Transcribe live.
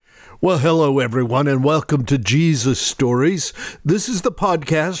Well, hello, everyone, and welcome to Jesus Stories. This is the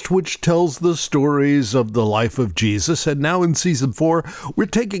podcast which tells the stories of the life of Jesus. And now in Season 4, we're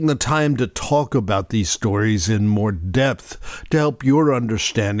taking the time to talk about these stories in more depth to help your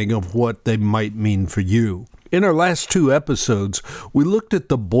understanding of what they might mean for you. In our last two episodes, we looked at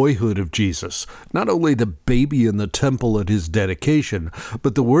the boyhood of Jesus, not only the baby in the temple at his dedication,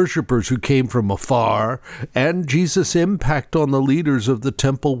 but the worshipers who came from afar, and Jesus' impact on the leaders of the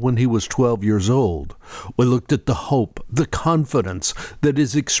temple when he was 12 years old. We looked at the hope, the confidence that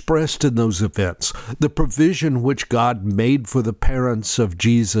is expressed in those events, the provision which God made for the parents of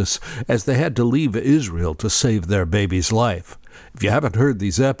Jesus as they had to leave Israel to save their baby's life. If you haven't heard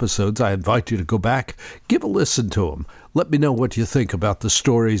these episodes, I invite you to go back, give a listen to them. Let me know what you think about the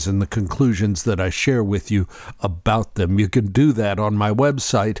stories and the conclusions that I share with you about them. You can do that on my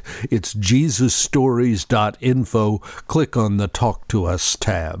website. It's jesusstories.info. Click on the Talk to Us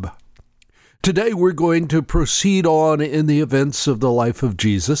tab. Today we're going to proceed on in the events of the life of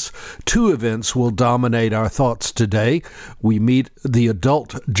Jesus. Two events will dominate our thoughts today. We meet the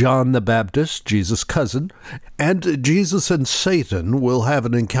adult John the Baptist, Jesus' cousin, and Jesus and Satan will have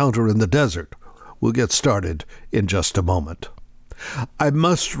an encounter in the desert. We'll get started in just a moment. I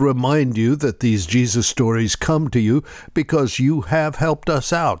must remind you that these Jesus stories come to you because you have helped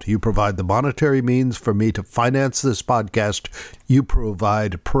us out. You provide the monetary means for me to finance this podcast. You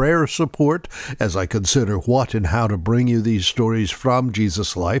provide prayer support as I consider what and how to bring you these stories from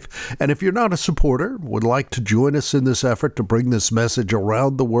Jesus' life. And if you're not a supporter, would like to join us in this effort to bring this message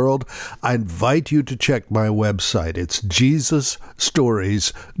around the world, I invite you to check my website. It's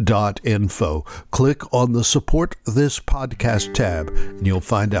jesusstories.info. Click on the Support This Podcast tab, and you'll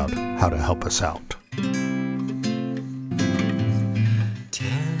find out how to help us out.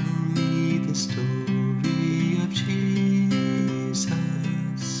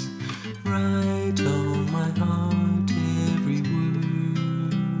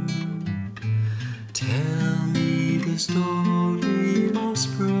 Story most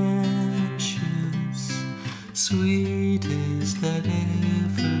precious, sweetest that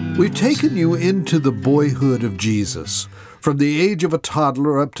ever. We've taken you into the boyhood of Jesus, from the age of a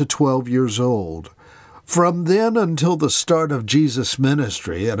toddler up to 12 years old. From then until the start of Jesus'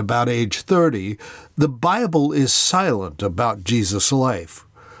 ministry at about age 30, the Bible is silent about Jesus' life.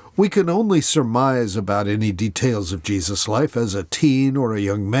 We can only surmise about any details of Jesus' life as a teen or a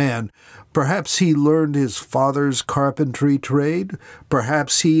young man. Perhaps he learned his father's carpentry trade.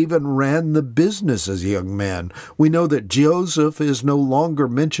 Perhaps he even ran the business as a young man. We know that Joseph is no longer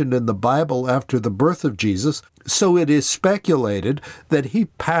mentioned in the Bible after the birth of Jesus, so it is speculated that he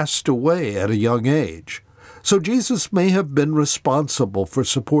passed away at a young age. So Jesus may have been responsible for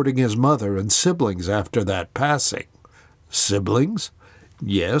supporting his mother and siblings after that passing. Siblings?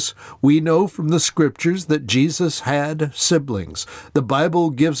 Yes, we know from the Scriptures that Jesus had siblings. The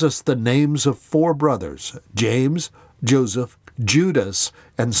Bible gives us the names of 4 brothers, James, Joseph, Judas,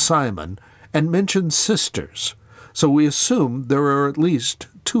 and Simon, and mentions sisters. So we assume there are at least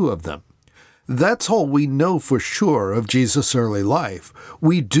 2 of them. That's all we know for sure of Jesus' early life.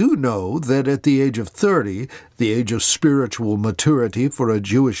 We do know that at the age of 30, the age of spiritual maturity for a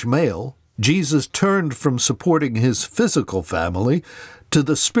Jewish male, Jesus turned from supporting his physical family to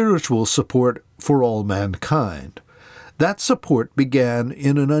the spiritual support for all mankind. That support began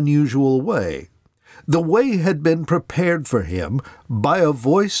in an unusual way. The way had been prepared for him by a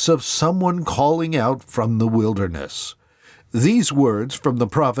voice of someone calling out from the wilderness. These words from the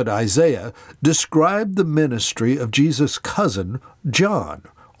prophet Isaiah describe the ministry of Jesus' cousin, John,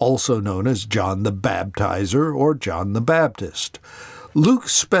 also known as John the Baptizer or John the Baptist. Luke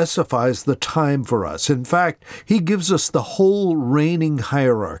specifies the time for us. In fact, he gives us the whole reigning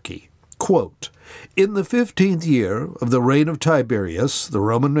hierarchy. Quote, "In the 15th year of the reign of Tiberius, the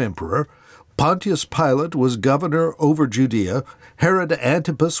Roman emperor, Pontius Pilate was governor over Judea, Herod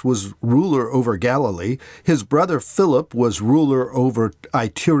Antipas was ruler over Galilee, his brother Philip was ruler over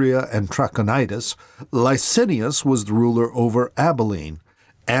Iturea and Trachonitis, Licinius was the ruler over Abilene,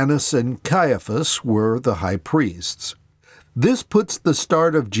 Annas and Caiaphas were the high priests." This puts the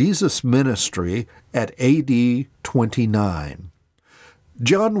start of Jesus' ministry at AD 29.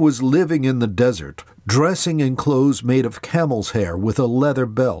 John was living in the desert, dressing in clothes made of camel's hair with a leather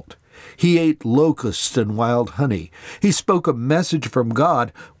belt. He ate locusts and wild honey. He spoke a message from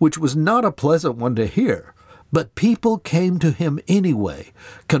God which was not a pleasant one to hear, but people came to him anyway,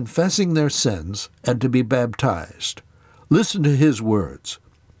 confessing their sins and to be baptized. Listen to his words.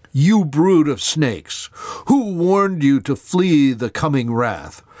 "You brood of snakes, who warned you to flee the coming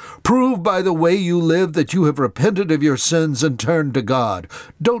wrath? Prove by the way you live that you have repented of your sins and turned to God.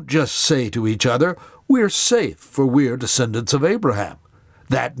 Don't just say to each other, we're safe, for we're descendants of Abraham.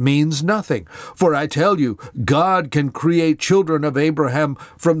 That means nothing, for I tell you, God can create children of Abraham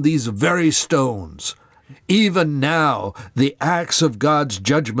from these very stones. Even now, the axe of God's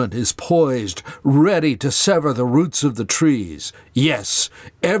judgment is poised, ready to sever the roots of the trees. Yes,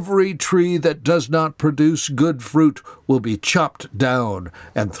 every tree that does not produce good fruit will be chopped down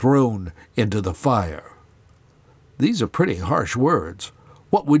and thrown into the fire. These are pretty harsh words.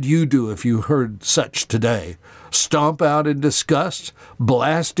 What would you do if you heard such today? Stomp out in disgust?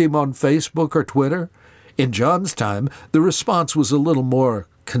 Blast him on Facebook or Twitter? In John's time, the response was a little more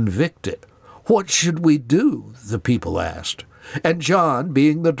convicted. What should we do? The people asked. And John,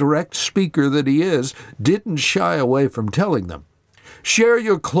 being the direct speaker that he is, didn't shy away from telling them. Share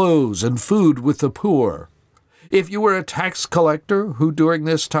your clothes and food with the poor. If you were a tax collector who during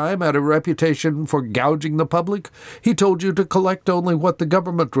this time had a reputation for gouging the public, he told you to collect only what the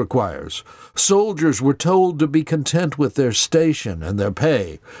government requires. Soldiers were told to be content with their station and their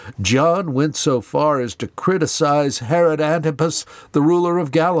pay. John went so far as to criticize Herod Antipas, the ruler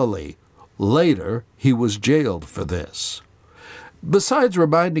of Galilee. Later, he was jailed for this. Besides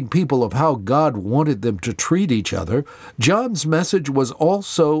reminding people of how God wanted them to treat each other, John's message was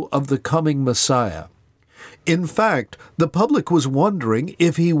also of the coming Messiah. In fact, the public was wondering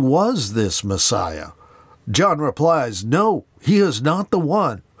if he was this Messiah. John replies, no, he is not the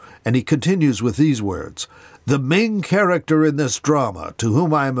one. And he continues with these words, the main character in this drama, to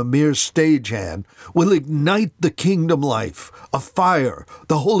whom I am a mere stagehand, will ignite the kingdom life, a fire,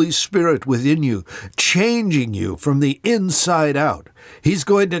 the Holy Spirit within you, changing you from the inside out. He's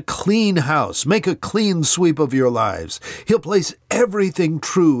going to clean house, make a clean sweep of your lives. He'll place everything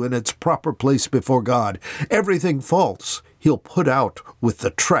true in its proper place before God. Everything false, he'll put out with the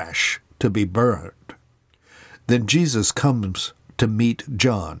trash to be burned. Then Jesus comes to meet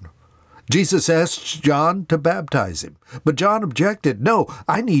John. Jesus asks John to baptize him, but John objected, no,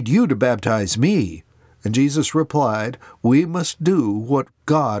 I need you to baptize me. And Jesus replied, we must do what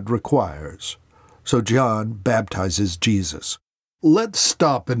God requires. So John baptizes Jesus. Let's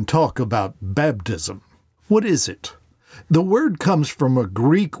stop and talk about baptism. What is it? The word comes from a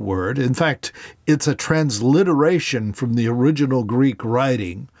Greek word. In fact, it's a transliteration from the original Greek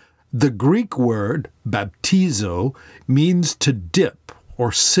writing. The Greek word, baptizo, means to dip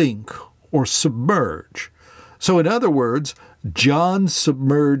or sink or submerge. So in other words, John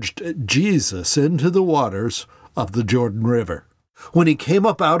submerged Jesus into the waters of the Jordan River. When he came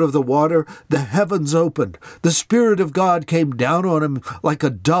up out of the water, the heavens opened. The Spirit of God came down on him like a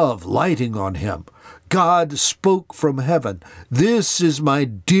dove lighting on him. God spoke from heaven, this is my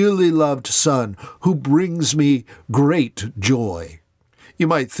dearly loved Son, who brings me great joy. You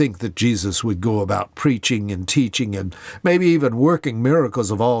might think that Jesus would go about preaching and teaching and maybe even working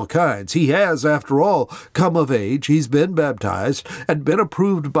miracles of all kinds. He has, after all, come of age, he's been baptized, and been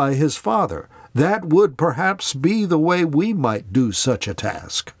approved by his Father. That would perhaps be the way we might do such a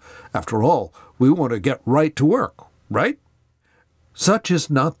task. After all, we want to get right to work, right? Such is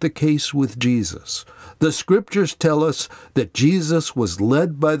not the case with Jesus. The Scriptures tell us that Jesus was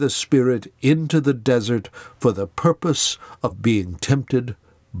led by the Spirit into the desert for the purpose of being tempted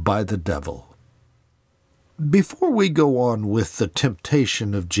by the devil. Before we go on with the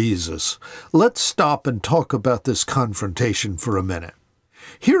temptation of Jesus, let's stop and talk about this confrontation for a minute.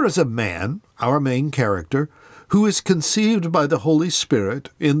 Here is a man, our main character, who is conceived by the Holy Spirit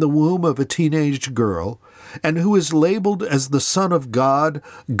in the womb of a teenage girl, and who is labeled as the Son of God,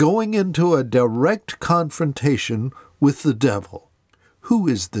 going into a direct confrontation with the devil. Who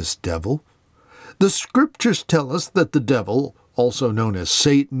is this devil? The Scriptures tell us that the devil, also known as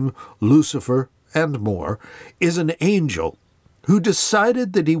Satan, Lucifer, and more, is an angel who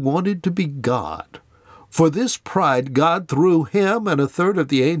decided that he wanted to be God. For this pride, God threw him and a third of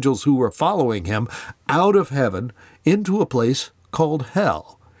the angels who were following him out of heaven into a place called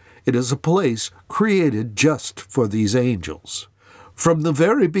hell. It is a place created just for these angels. From the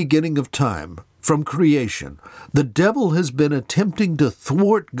very beginning of time, from creation, the devil has been attempting to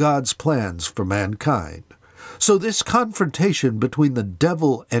thwart God's plans for mankind. So this confrontation between the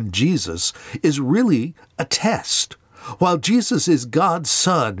devil and Jesus is really a test. While Jesus is God's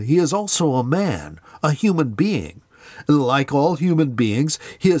Son, he is also a man, a human being. Like all human beings,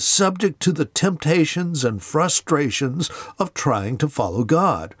 he is subject to the temptations and frustrations of trying to follow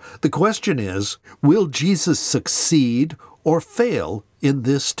God. The question is, will Jesus succeed or fail in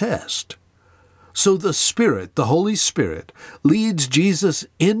this test? So the Spirit, the Holy Spirit, leads Jesus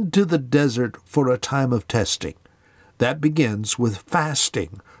into the desert for a time of testing. That begins with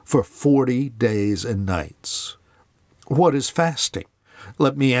fasting, for 40 days and nights. What is fasting?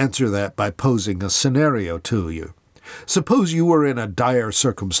 Let me answer that by posing a scenario to you. Suppose you were in a dire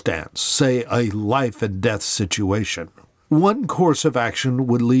circumstance, say a life and death situation. One course of action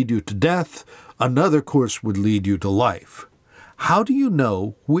would lead you to death, another course would lead you to life. How do you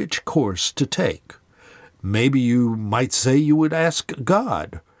know which course to take? Maybe you might say you would ask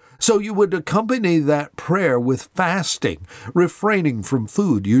God. So you would accompany that prayer with fasting, refraining from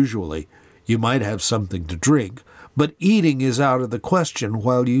food usually. You might have something to drink, but eating is out of the question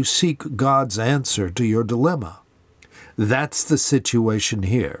while you seek God's answer to your dilemma. That's the situation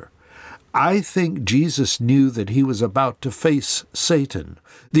here. I think Jesus knew that he was about to face Satan.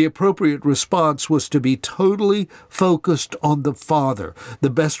 The appropriate response was to be totally focused on the Father. The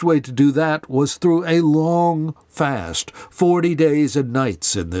best way to do that was through a long fast, 40 days and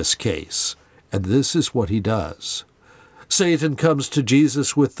nights in this case. And this is what he does. Satan comes to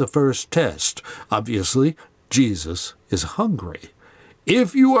Jesus with the first test. Obviously, Jesus is hungry.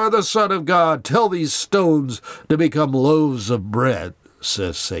 "If you are the Son of God, tell these stones to become loaves of bread,"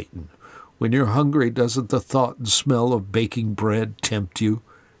 says Satan. When you're hungry, doesn't the thought and smell of baking bread tempt you?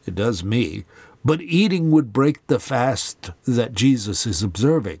 It does me. But eating would break the fast that Jesus is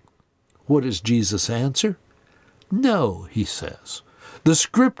observing. What does Jesus answer? No, he says. The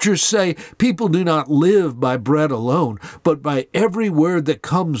Scriptures say people do not live by bread alone, but by every word that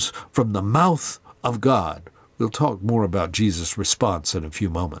comes from the mouth of God. We'll talk more about Jesus' response in a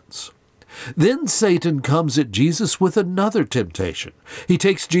few moments. Then Satan comes at Jesus with another temptation. He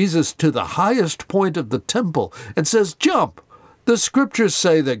takes Jesus to the highest point of the temple and says, "Jump! The Scriptures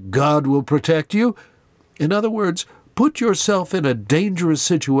say that God will protect you." In other words, put yourself in a dangerous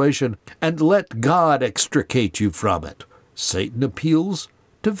situation and let God extricate you from it. Satan appeals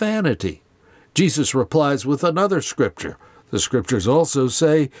to vanity. Jesus replies with another scripture. The Scriptures also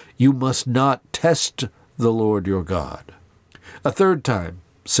say you must not test the Lord your God. A third time,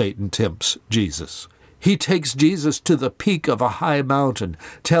 Satan tempts Jesus. He takes Jesus to the peak of a high mountain,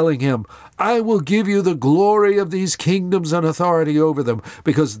 telling him, "I will give you the glory of these kingdoms and authority over them,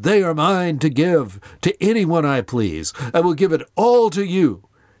 because they are mine to give to anyone I please. I will give it all to you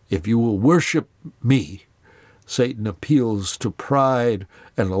if you will worship me." Satan appeals to pride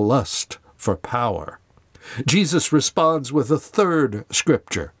and a lust for power. Jesus responds with a third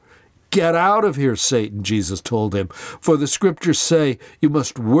scripture. "Get out of here, Satan," Jesus told him, "for the Scriptures say you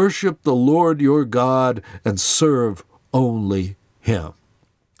must worship the Lord your God and serve only him."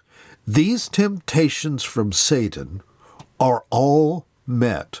 These temptations from Satan are all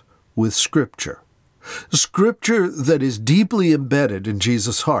met with Scripture. Scripture that is deeply embedded in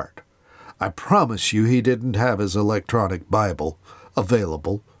Jesus' heart. I promise you he didn't have his electronic Bible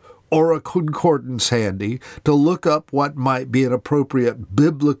available or a concordance handy to look up what might be an appropriate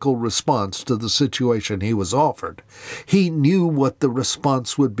biblical response to the situation he was offered. He knew what the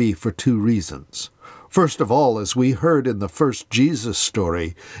response would be for two reasons. First of all, as we heard in the first Jesus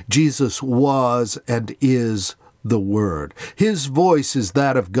story, Jesus was and is the Word. His voice is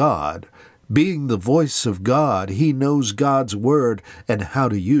that of God. Being the voice of God, he knows God's Word and how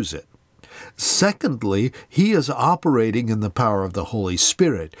to use it. Secondly, he is operating in the power of the Holy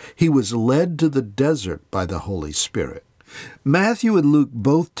Spirit. He was led to the desert by the Holy Spirit. Matthew and Luke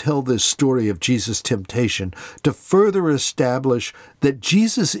both tell this story of Jesus' temptation to further establish that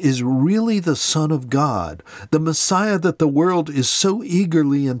Jesus is really the Son of God, the Messiah that the world is so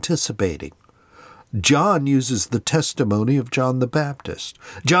eagerly anticipating. John uses the testimony of John the Baptist.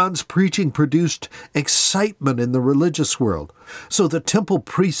 John's preaching produced excitement in the religious world, so the temple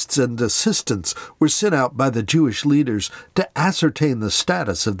priests and assistants were sent out by the Jewish leaders to ascertain the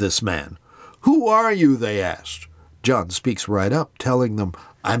status of this man. "Who are you?" they asked. John speaks right up, telling them,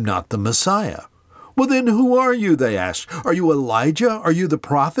 "I'm not the Messiah." "Well, then who are you?" they asked. "Are you Elijah? Are you the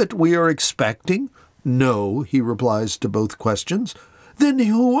prophet we are expecting?" "No," he replies to both questions. "Then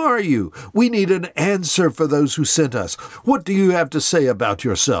who are you? We need an answer for those who sent us. What do you have to say about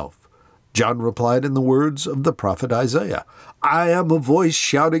yourself?" John replied in the words of the prophet Isaiah, "I am a voice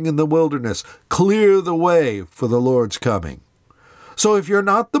shouting in the wilderness, clear the way for the Lord's coming." So if you're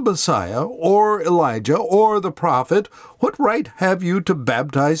not the Messiah or Elijah or the prophet, what right have you to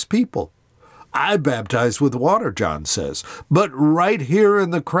baptize people? "I baptize with water," John says, "but right here in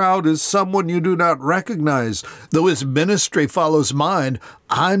the crowd is someone you do not recognize. Though his ministry follows mine,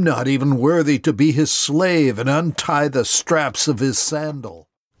 I'm not even worthy to be his slave and untie the straps of his sandal."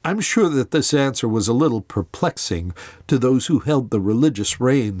 I'm sure that this answer was a little perplexing to those who held the religious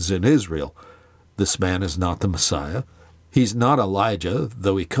reins in Israel. This man is not the Messiah. He's not Elijah,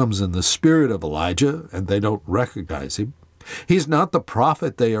 though he comes in the spirit of Elijah, and they don't recognize him. He's not the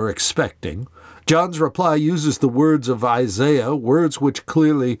prophet they are expecting. John's reply uses the words of Isaiah, words which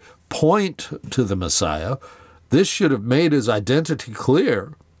clearly point to the Messiah. This should have made his identity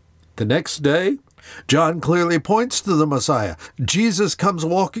clear. The next day, John clearly points to the Messiah. Jesus comes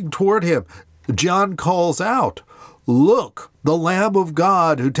walking toward him. John calls out, "Look, the Lamb of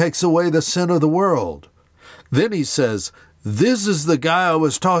God who takes away the sin of the world." Then he says, "This is the guy I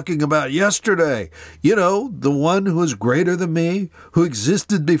was talking about yesterday. You know, the one who is greater than me, who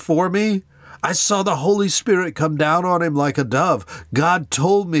existed before me. I saw the Holy Spirit come down on him like a dove. God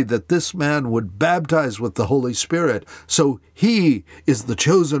told me that this man would baptize with the Holy Spirit, so he is the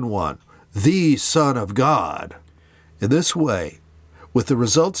chosen one, the Son of God." In this way, with the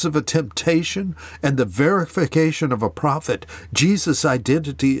results of a temptation and the verification of a prophet, Jesus'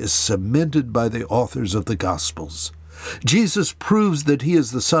 identity is cemented by the authors of the Gospels. Jesus proves that he is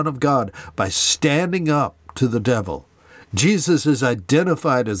the Son of God by standing up to the devil. Jesus is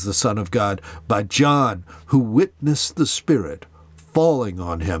identified as the Son of God by John, who witnessed the Spirit falling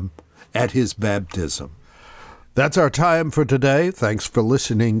on him at his baptism. That's our time for today. Thanks for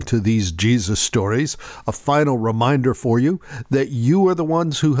listening to these Jesus stories. A final reminder for you that you are the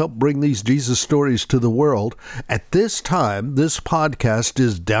ones who help bring these Jesus stories to the world. At this time, this podcast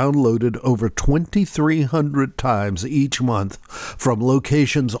is downloaded over 2,300 times each month from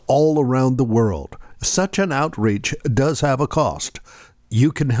locations all around the world. Such an outreach does have a cost.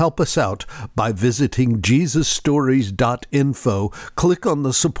 You can help us out by visiting JesusStories.info. Click on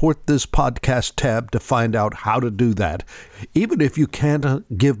the Support This Podcast tab to find out how to do that. Even if you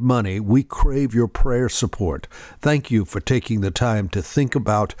can't give money, we crave your prayer support. Thank you for taking the time to think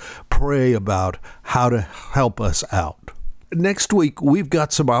about, pray about how to help us out. Next week, we've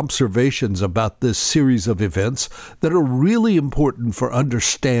got some observations about this series of events that are really important for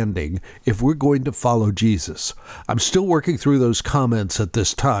understanding if we're going to follow Jesus. I'm still working through those comments at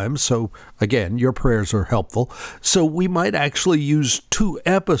this time, so again, your prayers are helpful. So we might actually use 2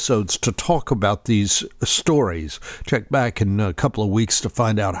 episodes to talk about these stories. Check back in a couple of weeks to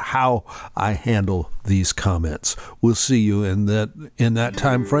find out how I handle these comments. We'll see you in that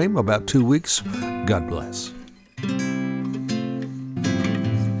time frame, about 2 weeks. God bless.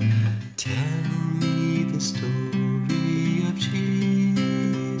 Story of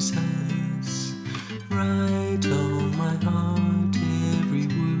Jesus, write on my heart every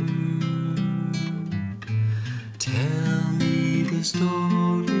word. Tell me the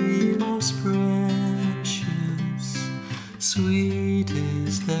story most precious,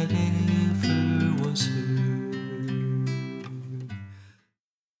 sweetest that ever was heard.